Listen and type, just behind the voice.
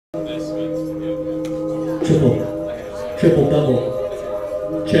triple double,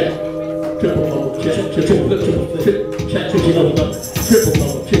 check, triple double, check, triple double, check, triple double, triple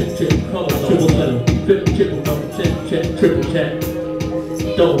double, check, triple double, triple double, check, triple check,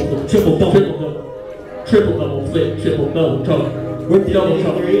 double, triple double, triple double, flip, triple double, trouble. We're Dignity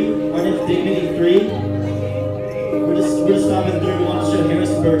 3. Our name's Dignity 3. We're just stopping through. We want to show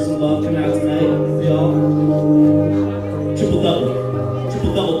Harrisonburg some love coming out tonight for y'all. Triple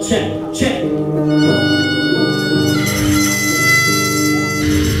double, check, check.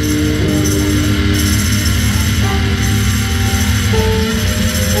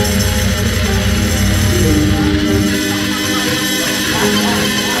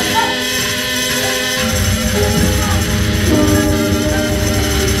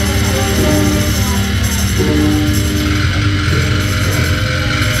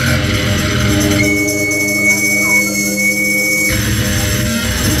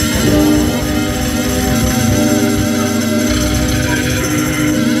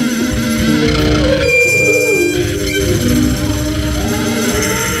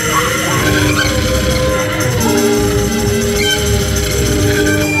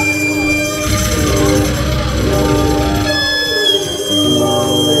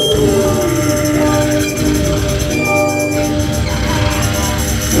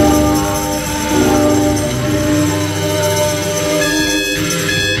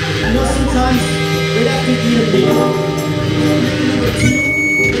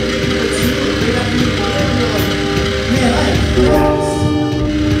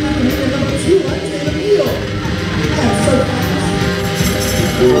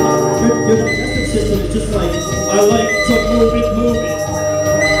 Your digestive system is just like, I like to move it.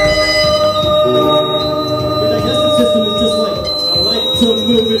 Your digestive system is just like, I like to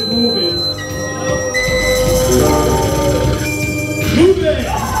move it. Move it!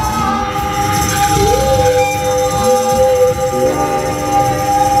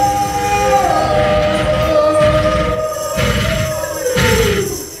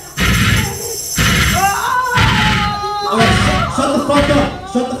 Alright, shut the fuck up!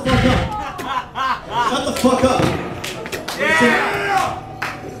 Shut the fuck up! Shut the fuck up! Yeah!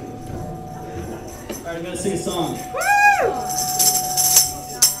 Alright, I'm gonna sing a song.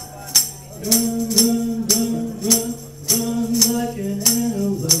 Run like an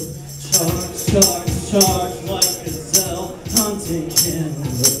antelope. Charge like a gazelle. Hunting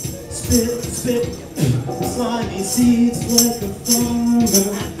cantaloupe. Spit, slimy seeds like a farmer.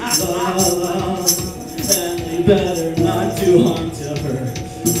 La. And you better not do harm to her.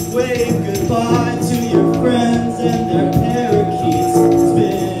 Wave goodbye to your friends and their parakeets.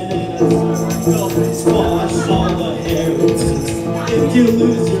 Spin in a circle, squash all the heretics. If you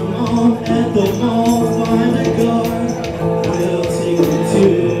lose your mom at the mall, find a guard. We'll take you to,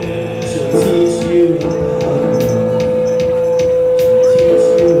 she'll teach you about you. She'll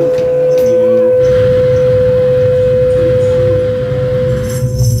teach you about you.